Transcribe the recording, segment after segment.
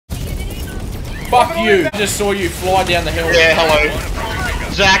Fuck you. I just saw you fly down the hill. Yeah, hello.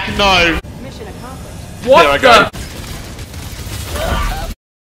 Zach, no. Mission accomplished. What the?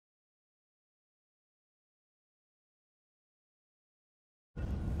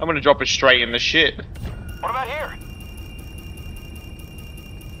 I'm gonna drop it straight in the shit. What about here?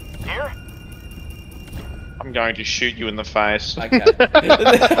 Here? I'm going to shoot you in the face. Okay.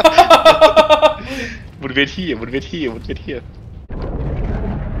 What about here? What about here? What about here?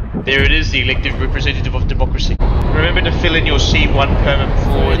 There it is, the elected representative of democracy. Remember to fill in your C1 permit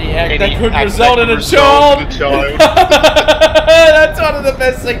for Any act that could act result that in could a child. result in a child. That's one of the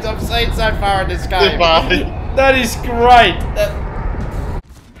best things I've seen so far in this game. That is great.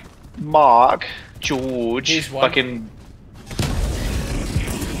 Mark, George, Here's one. fucking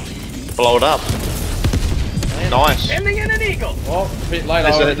blow it up. Nice. Ending in an eagle. Well, a bit late.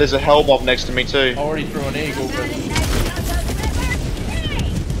 There's a hell bomb next to me too. I already threw an eagle, but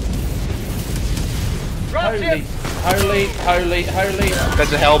holy.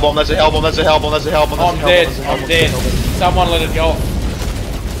 There's a hell bomb. There's a hell bomb. There's a hell bomb. There's a hell bomb. I'm dead. I'm dead. Someone let it go.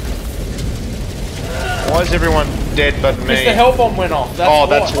 Why is everyone dead but me? Because the hell bomb went off.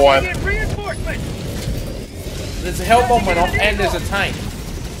 That's why. There's a hell bomb went off, and there's a tank.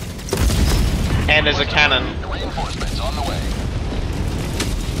 And there's a cannon. Reinforcements on the way.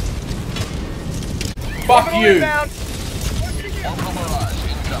 Fuck you.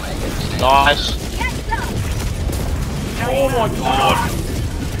 Nice. Oh my god.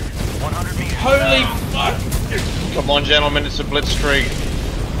 100 meters. Holy fuck. Come on, gentlemen, it's a blitzkrieg.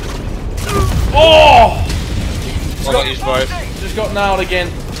 Oh! I got you both. Just got nailed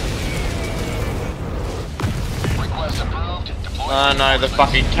again. Request approved. Deploy. Oh no, the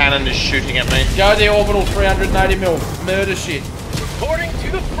fucking cannon is shooting at me. Go the orbital 380mm. Murder shit. Reporting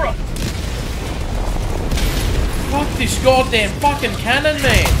to the front. Fuck this goddamn fucking cannon,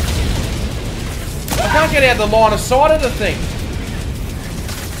 man. I can't get out the line of sight of the thing.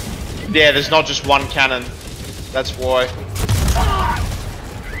 Yeah, there's not just one cannon. That's why.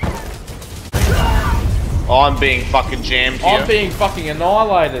 I'm being fucking jammed here. I'm being fucking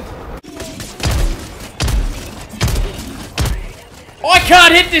annihilated. I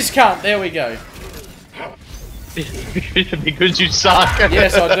can't hit this cunt. There we go. Because you suck.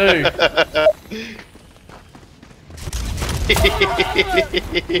 Yes, I do.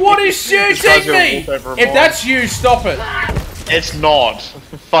 What is shooting me? If that's you, stop it. It's not.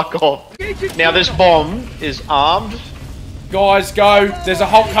 Fuck off. Now this bomb is armed. Guys, go. There's a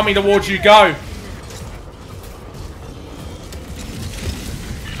Hulk coming towards you. Go.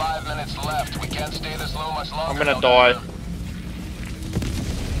 5 minutes left. We can't stay this low much longer. I'm gonna die.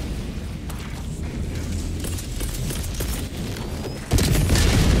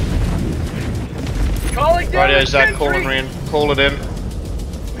 Calling down Radio Zach, infantry. call it in. Call it in.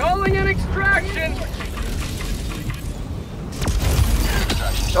 Calling in extraction.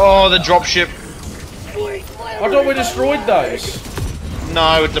 Oh, the dropship. I thought we destroyed those.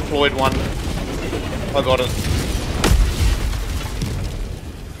 No, it deployed one. I got it.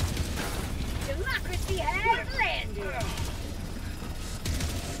 Democracy has landed.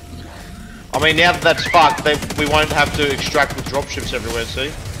 I mean, now that that's fucked, we won't have to extract with dropships everywhere,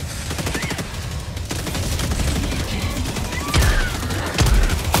 see?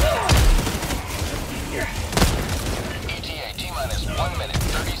 ETA T-minus 1 minute,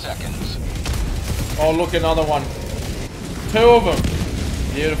 30 seconds. Oh, look, another one. 2 of them.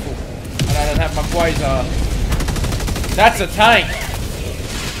 Beautiful. And I don't have my quasar. That's a tank.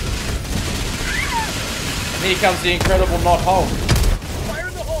 And here comes the incredible not Hulk. Fire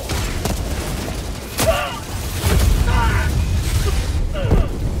in the hole.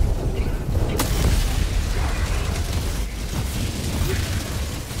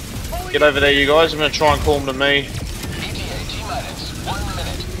 Get over there, you guys. I'm gonna try and call them to me. ETA T-minus 1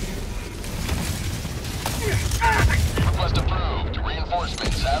 minute. Request approved.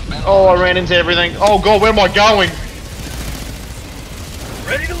 Reinforcements have been. Oh, I ran into everything. Oh god, where am I going?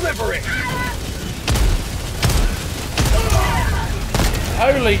 Ready to liberate.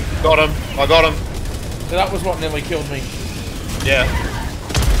 Holy. Got him. I got him. So that was what nearly killed me. Yeah.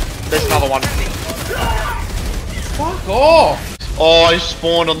 There's another one. Fuck off. Oh, I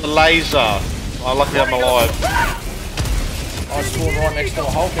spawned on the laser. Oh, luckily I'm alive. I spawned right next to a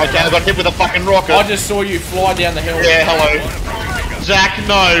Hulk. Okay, I got hit with a fucking rocket. I just saw you fly down the hill. Yeah, hello. Zach,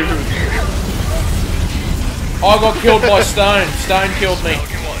 no. I got killed by Stone. Stone killed me.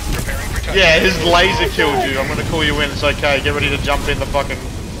 Yeah, his laser killed you. I'm gonna call you in. It's okay. Get ready to jump in the fucking...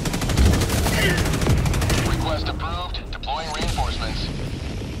 Request approved. Deploying reinforcements.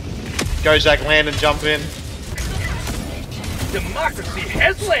 Go, Zach, land and jump in. Democracy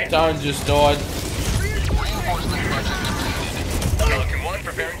has landed. Stone just died. Reinforcement budget depleted. Pelican 1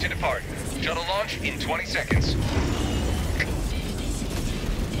 preparing to depart. Shuttle launch in 20 seconds.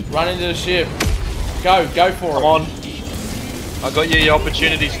 Run into the ship. Go for it. Come on. I got you your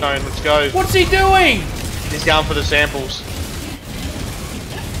opportunity stone. Let's go. What's he doing? He's going for the samples.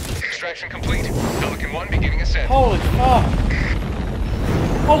 Extraction complete. Pelican 1 beginning ascent. Holy fuck.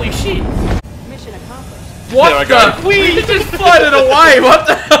 Holy shit. Mission accomplished. What There I the? go. We just floated away. What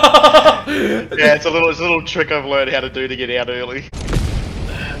the? Yeah, it's a little trick I've learned how to do to get out early.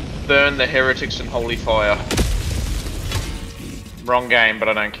 Burn the heretics in holy fire. Wrong game, but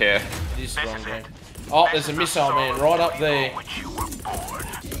I don't care. It is the wrong game. Oh, there's a missile man right up there.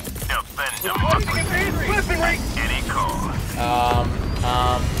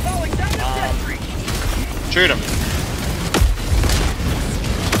 Shoot him.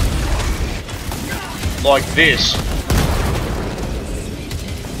 Like this.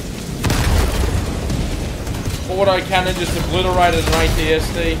 Auto cannon just obliterated an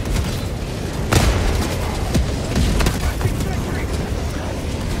ATSD.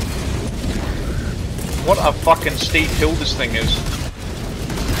 What a fucking steep hill this thing is.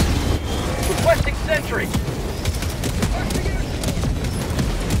 Requesting sentry.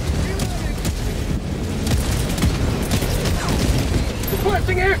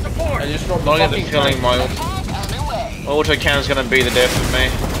 Requesting air support. I just dropped Not the even fucking killing tank. my Underway. auto cannon's gonna be the death of me.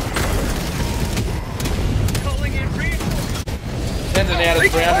 Calling in reinforcements. Sending out a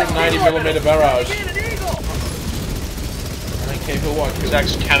 380mm barrage. Again, an eagle. I don't care who I kill.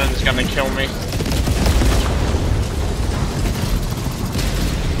 Zach's cannon's gonna kill me.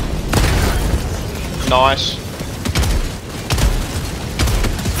 Nice.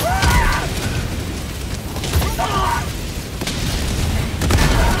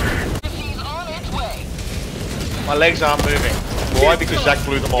 He's on its way. My legs aren't moving. Why? Because Zach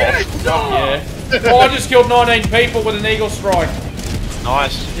blew them off. Oh, yeah. Oh, I just killed 19 people with an eagle strike.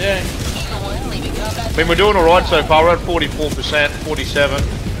 Nice. Yeah. Eagle 1 leaving combat. I mean, we're doing alright so far. We're at 44%, 47.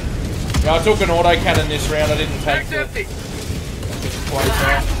 Yeah, I took an auto cannon this round. I didn't take Tank's the empty.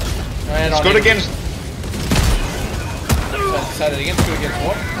 quasar. And It's I good didn't- against. Say that again. It's good against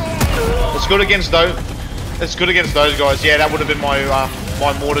what? It's good against those. It's good against those guys. Yeah, that would have been my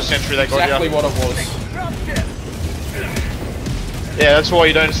my mortar sentry that got Exactly you. what it was. Dropship. Yeah, that's why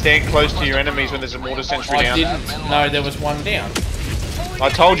you don't stand close to your enemies when there's a mortar sentry I down. didn't know there was one down. I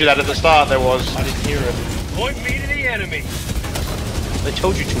told you that at the start there was. I didn't hear it. Point me to the enemy. They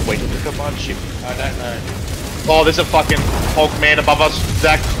told you to wait at the command ship. I don't know. Oh, there's a fucking Hulk man above us,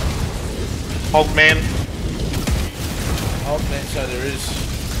 Zach. Hulk man. Oh, man, so there is.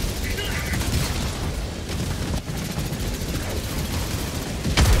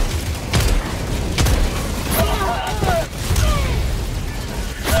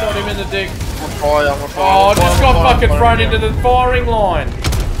 Shot him in the dick. I'm on fire, I'm on fire. Oh, I I'm on just fire, got I'm on fucking fire, thrown yeah. into the firing line.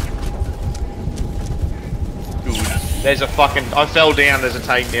 Good. There's a fucking. I fell down. There's a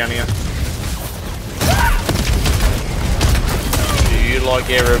tank down here. Do you like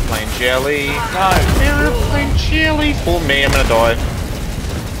aeroplane jelly? No. Aeroplane jelly. For me, I'm gonna die.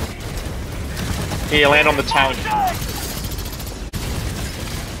 Here, land on the tank.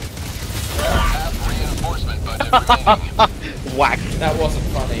 Half reinforcement budget remaining. Whack. That wasn't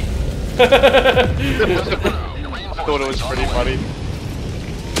funny. Request approved. I thought it was pretty funny.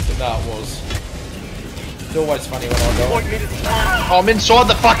 No, it was. It's always funny when I go. Point me to the Oh, I'm inside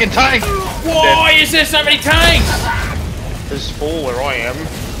the fucking tank. Why is there so many tanks? There's 4 where I am.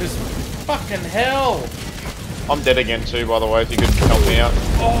 There's fucking hell. I'm dead again too, by the way. If you could help me out.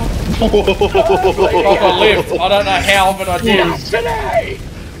 Oh, I lived. I don't know how, but I did. today.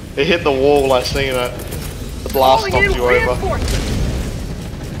 It hit the wall. I seen it. The blast Calling knocked in you over. reinforcements.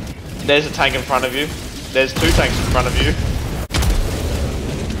 There's a tank in front of you. There's 2 tanks in front of you.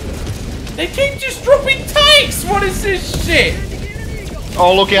 They keep just dropping tanks. What is this shit?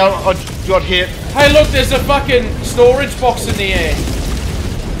 Oh, look out. I got hit. Hey, look, there's a fucking storage box in the air.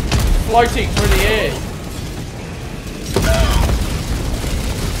 Floating through the air.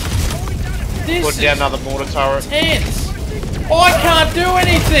 This Put is down another mortar turret. tense. Oh, I can't do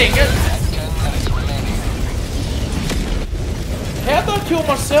anything. 10 minutes remaining. How'd I kill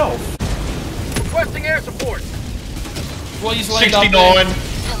myself? Requesting air support. Please land up there. 69.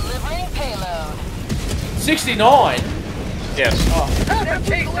 Delivering payload. 69? Yes. Oh.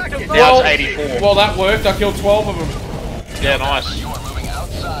 Now it's 84. Well, that worked. I killed 12 of them. Yeah, nice. You are moving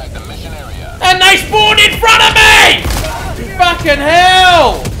outside the mission area. And they spawned in front of me! Fucking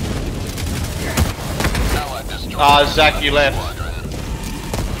hell! Allied destroyer. Zach, you left.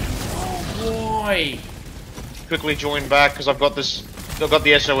 Why? Quickly join back because I've got this. I've got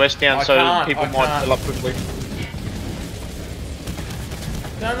the SOS down, I so can't, people I might can't. fill up quickly.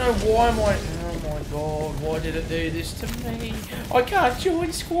 don't know why my... Oh my god, why did it do this to me? I can't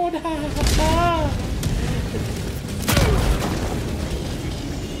join squad. I'm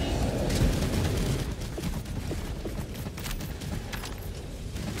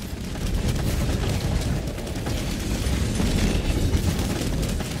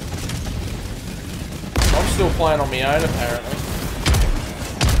still playing on my own apparently.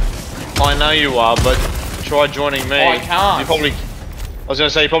 I know you are, but try joining me. I can't. You probably. I was gonna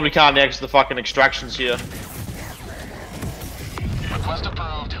say you probably can't now because the fucking extractions here. Request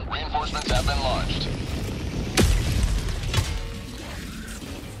approved. Reinforcements have been launched.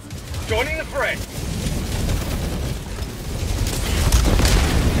 Joining the fray.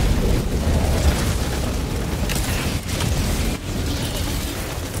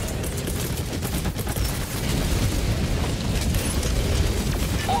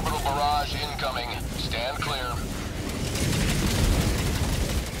 Orbital barrage incoming. Stand clear.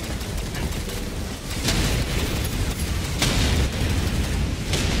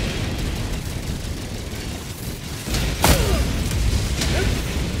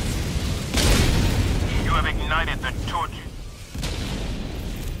 You have ignited the torch.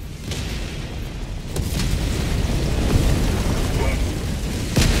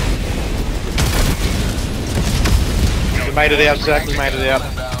 We made it out, Zach. We made it out.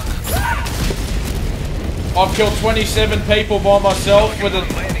 Inbound. I've killed 27 people by myself with a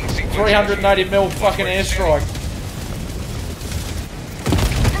 380mm fucking airstrike.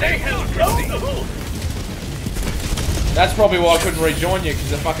 Stay held, Rosie. That's probably why I couldn't rejoin you,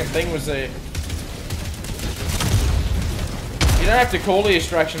 because the fucking thing was there. You don't have to call the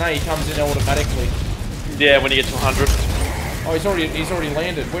extraction, eh? He comes in automatically. Yeah, when you get to 100. Oh, he's already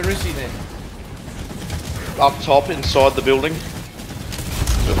landed. Where is he then? Up top, inside the building.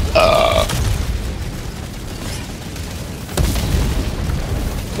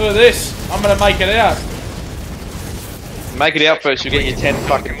 Look at this. I'm gonna make it out. Make it out first, you get your 10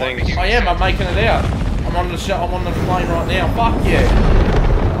 fucking things. I am. I'm making it out. I'm on the plane right now. Fuck yeah.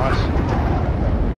 Nice.